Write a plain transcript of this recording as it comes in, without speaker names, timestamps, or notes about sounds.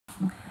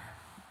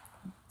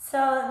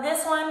So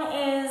this one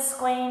is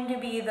going to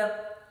be the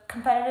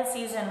competitive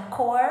season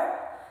core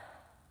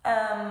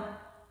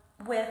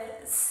with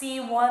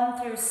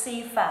C1 through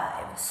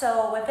C5.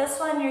 So with this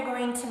one, you're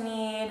going to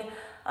need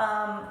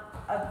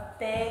a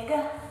big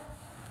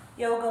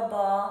yoga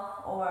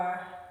ball or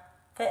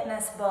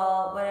fitness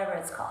ball, whatever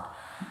it's called.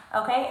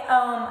 Okay,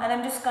 and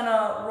I'm just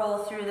gonna roll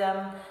through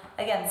them.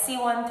 Again,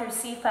 C1 through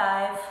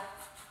C5,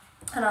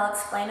 and I'll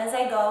explain as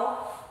I go.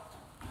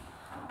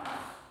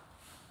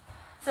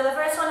 So the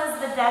first one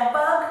is the dead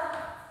bug.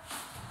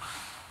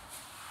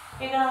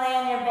 You're gonna lay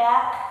on your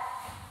back,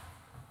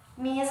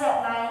 knees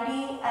at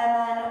 90, and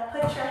then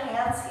put your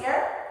hands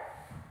here.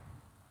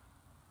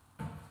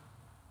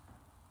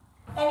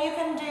 And you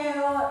can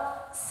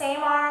do same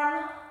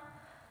arm,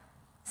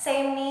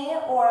 same knee,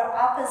 or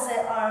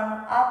opposite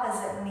arm,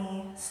 opposite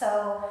knee.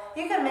 So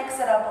you can mix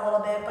it up a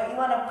little bit, but you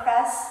want to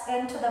press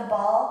into the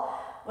ball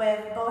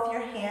with both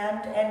your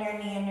hand and your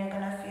knee, and you're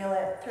going to feel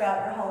it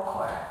throughout your whole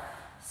core.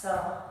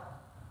 So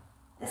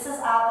this is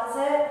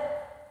opposite.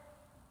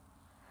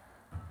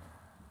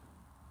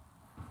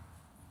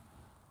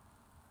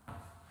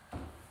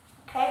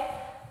 Okay,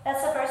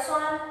 that's the first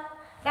one.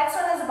 Next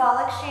one is a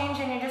ball exchange,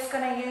 and you're just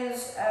going to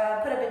use,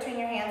 put it between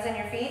your hands and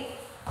your feet.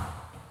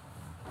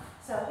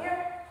 So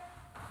here.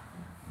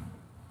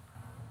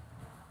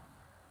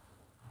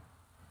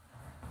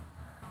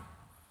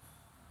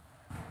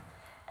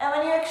 And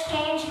when you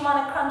exchange, you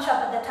want to crunch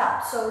up at the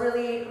top, so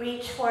really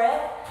reach for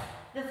it.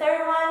 The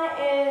third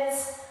one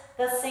is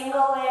the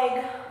single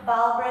leg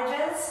ball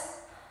bridges.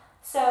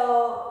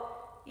 So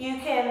you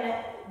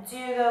can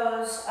do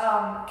those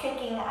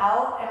kicking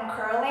out and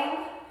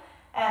curling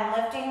and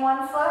lifting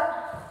one foot.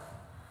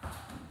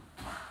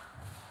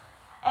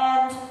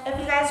 And if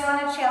you guys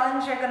want to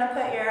challenge, you're going to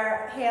put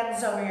your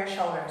hands over your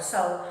shoulders.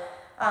 So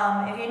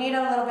if you need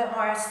a little bit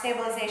more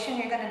stabilization,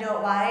 you're going to do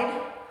it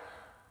wide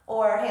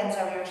or hands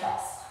over your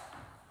chest.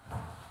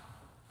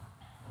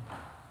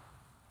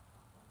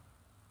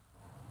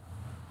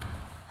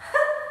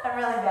 I'm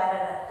really bad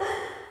at it.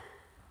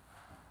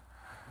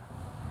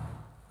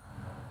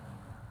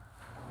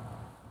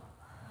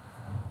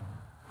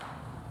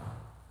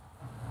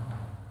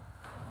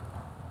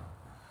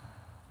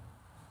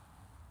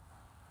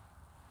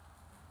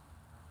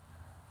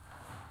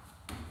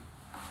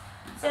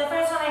 So the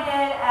first one I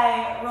did,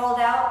 I rolled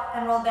out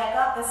and rolled back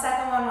up. The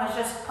second one was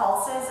just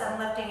pulses and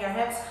lifting your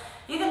hips.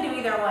 You can do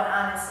either one,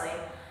 honestly.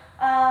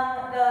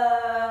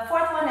 The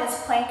fourth one is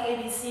plank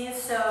ABCs.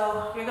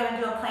 So you're going to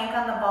do a plank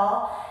on the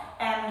ball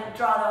and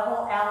draw the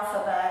whole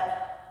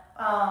alphabet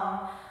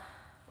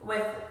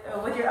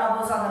with your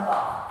elbows on the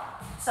ball.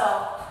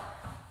 So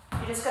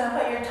you're just going to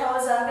put your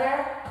toes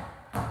under,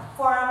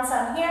 forearms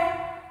on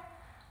here,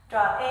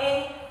 draw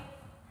A,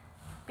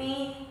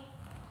 B,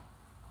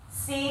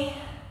 C,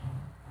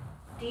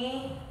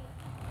 D,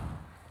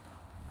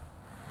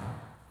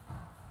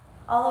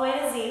 all the way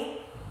to Z.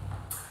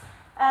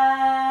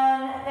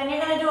 And then you're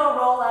going to do a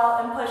roll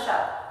out and push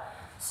up.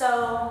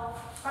 So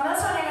on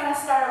this one, you're going to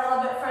start a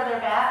little bit further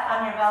back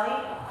on your belly.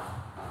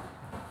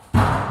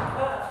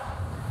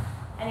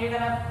 And you're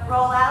going to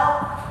roll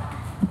out.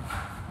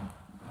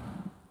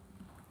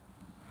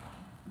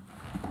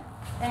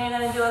 And you're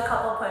going to do a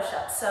couple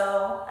push-ups.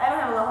 So I don't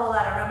have a whole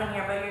lot of room in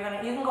here, but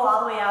you can go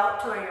all the way out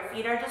to where your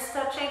feet are just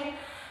touching,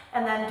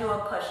 and then do a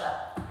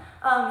push-up.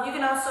 You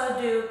can also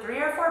do 3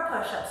 or 4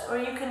 push-ups, or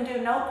you can do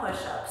no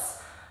push-ups.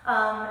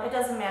 It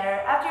doesn't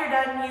matter. After you're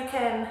done, you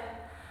can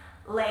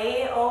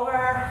lay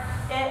over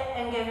it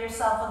and give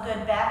yourself a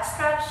good back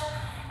stretch,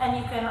 and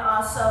you can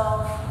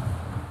also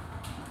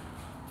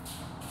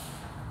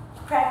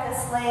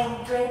practice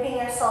draping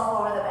yourself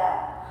over the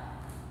back.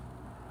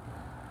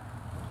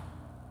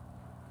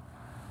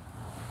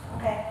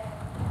 Okay,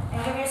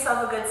 and give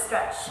yourself a good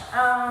stretch.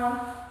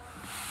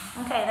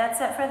 Okay, that's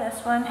it for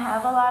this one.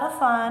 Have a lot of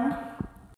fun.